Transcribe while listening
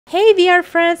Hey VR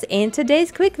friends, in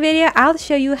today's quick video, I'll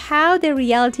show you how the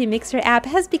Reality Mixer app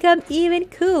has become even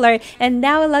cooler and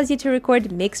now allows you to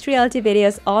record mixed reality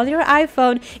videos on your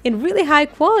iPhone in really high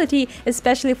quality,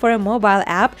 especially for a mobile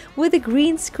app with a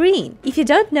green screen. If you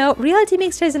don't know, Reality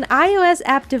Mixer is an iOS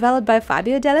app developed by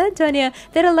Fabio Dell'Antonio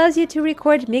that allows you to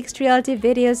record mixed reality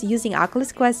videos using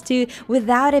Oculus Quest 2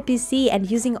 without a PC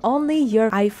and using only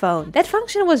your iPhone. That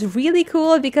function was really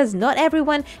cool because not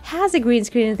everyone has a green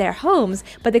screen in their homes,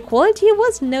 but the quality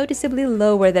was noticeably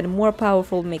lower than more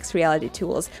powerful mixed reality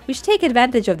tools, which take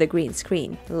advantage of the green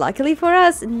screen. Luckily for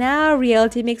us, now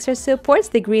Reality Mixer supports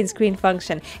the green screen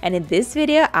function, and in this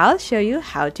video, I'll show you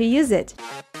how to use it.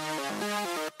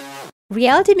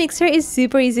 Reality Mixer is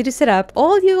super easy to set up.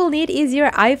 All you will need is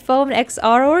your iPhone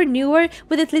XR or newer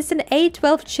with at least an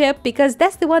A12 chip because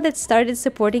that's the one that started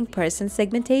supporting person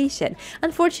segmentation.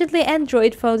 Unfortunately,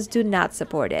 Android phones do not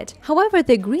support it. However,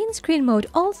 the green screen mode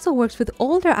also works with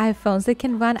older iPhones that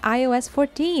can run iOS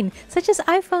 14, such as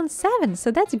iPhone 7,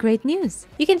 so that's great news.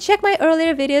 You can check my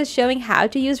earlier videos showing how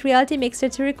to use Reality Mixer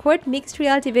to record mixed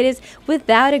reality videos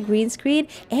without a green screen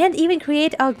and even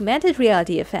create augmented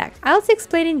reality effect. I'll also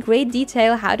explain in great detail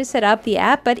how to set up the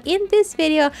app, but in this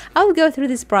video I'll go through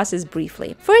this process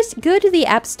briefly. First, go to the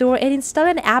App Store and install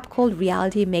an app called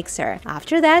Reality Mixer.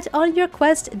 After that, on your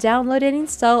Quest, download and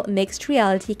install Mixed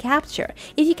Reality Capture.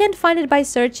 If you can't find it by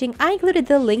searching, I included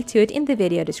the link to it in the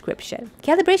video description.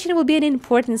 Calibration will be an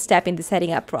important step in the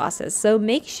setting up process, so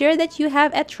make sure that you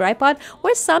have a tripod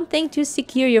or something to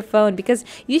secure your phone because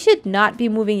you should not be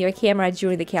moving your camera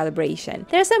during the calibration.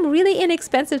 There are some really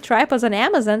inexpensive tripods on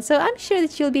Amazon, so I'm sure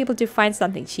that you'll be able to find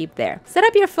something cheap there. Set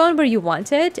up your phone where you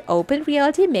want it, open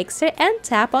Reality Mixer and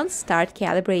tap on Start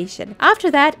Calibration.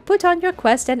 After that, put on your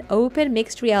Quest and open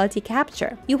Mixed Reality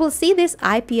Capture. You will see this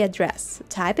IP address.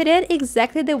 Type it in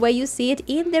exactly the way you see it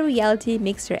in the Reality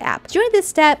Mixer app. During this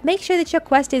step, make sure that your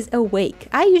Quest is awake.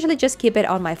 I usually just keep it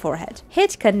on my forehead.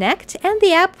 Hit connect and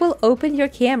the app will open your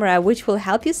camera, which will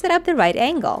help you set up the right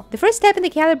angle. The first step in the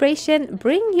calibration,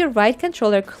 bring your right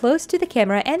controller close to the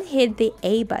camera and hit the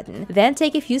A button. Then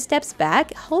take a few steps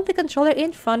back, hold the controller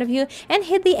in front of you and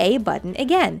hit the A button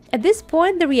again. At this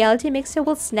point, the Reality Mixer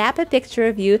will snap a picture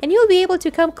of you and you'll be able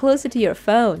to come closer to your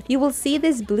phone. You will see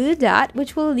this blue dot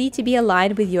which will need to be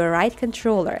aligned with your right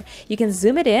controller. You can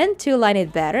zoom it in to align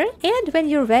it better, and when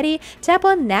you're ready, tap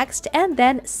on next and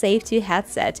then save to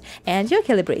headset and your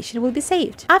calibration will be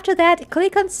saved. After that,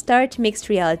 click on Start Mixed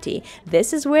Reality.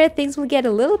 This is where things will get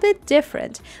a little bit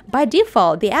different. By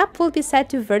default, the app will be set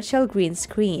to virtual green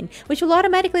screen, which will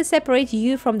automatically separate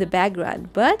you from the background,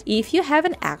 but if you have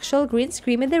an actual green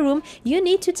screen in the room, you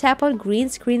need to tap on green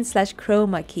screen /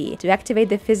 Chroma Key to activate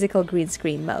the physical green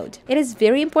screen mode. It is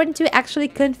very important to actually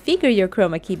configure your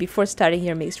Chroma Key before starting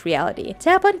your mixed reality.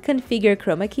 Tap on Configure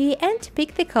Chroma Key and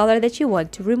pick the color that you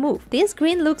want to remove. This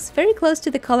green looks very close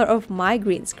to the color of my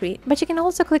green screen, but you can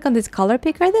also click on this color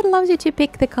picker that allows you to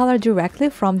pick the color directly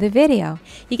from the video.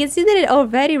 You can see that it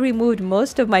already removed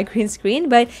most of my green screen,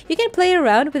 but you can play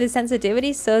around with the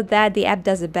sensitivity so that the app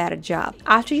does a better job.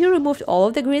 After you removed all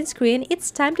of the green screen,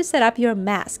 it's time to set up your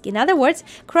mask. In other words,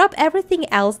 crop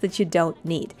everything else that you don't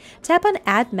need. Tap on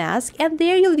Add Mask and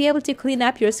there you'll be able to clean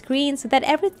up your screen so that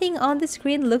everything on the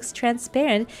screen looks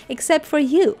transparent except for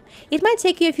you. It might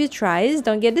take you a few tries,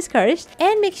 don't get discouraged,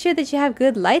 and make sure that you have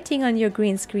good lighting on your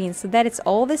green screen so that it's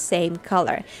all the same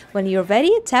color. When you're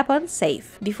ready, tap on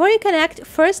Save. Before you connect,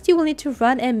 first you will need to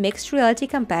run a mixed reality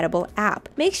compatible app.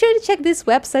 Make sure to check this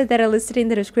website that I listed in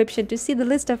the description to see the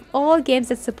list of all games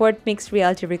that support mixed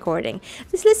reality recording.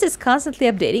 This list is constantly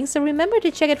updating, so remember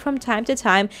to check it from time to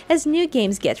time as new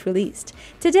games get released.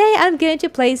 Today I'm going to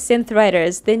play Synth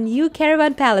Riders, the new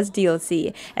Caravan Palace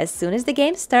DLC. As soon as the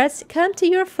game starts, come to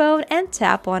your phone and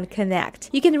tap on Connect.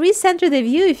 You can recenter the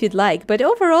view if you'd like, but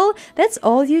overall, that's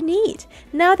all you need.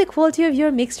 Now the quality of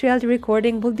your mixed reality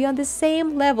recording will be on the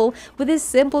same level with this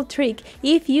simple trick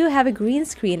if you have a green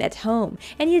screen at home,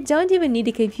 and you don't even need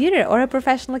a computer or a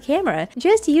professional camera.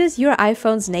 Just use your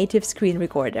iPhone's native screen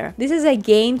recorder. This is a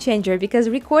game changer because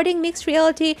recording mixed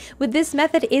reality with this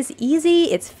method is easy,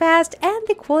 it's fast, and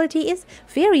the quality is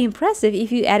very impressive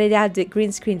if you edit out the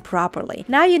green screen properly.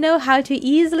 Now you know how to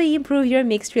easily improve your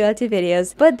mixed reality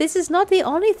videos, but this is not the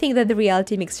only thing that the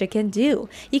Reality Mixer can do.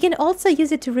 You can also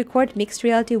use it to record mixed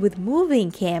reality with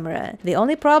moving camera. The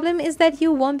only problem is that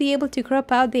you won't be able to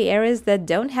crop out the areas that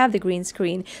don't have the green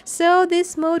screen, so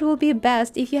this mode will be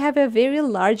best if you have a very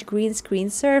very large green screen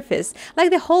surface, like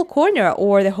the whole corner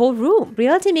or the whole room.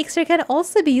 Reality Mixer can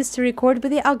also be used to record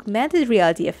with the augmented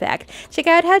reality effect. Check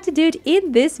out how to do it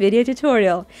in this video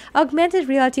tutorial. Augmented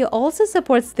reality also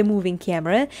supports the moving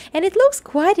camera, and it looks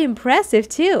quite impressive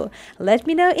too. Let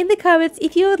me know in the comments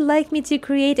if you would like me to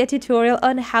create a tutorial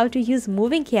on how to use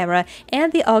moving camera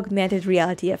and the augmented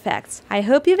reality effects. I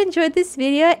hope you've enjoyed this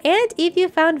video, and if you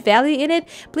found value in it,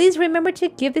 please remember to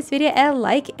give this video a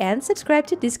like and subscribe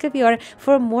to DiscoVR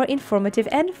for more informative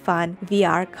and fun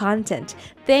VR content.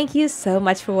 Thank you so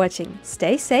much for watching.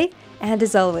 Stay safe, and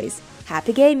as always,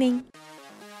 happy gaming!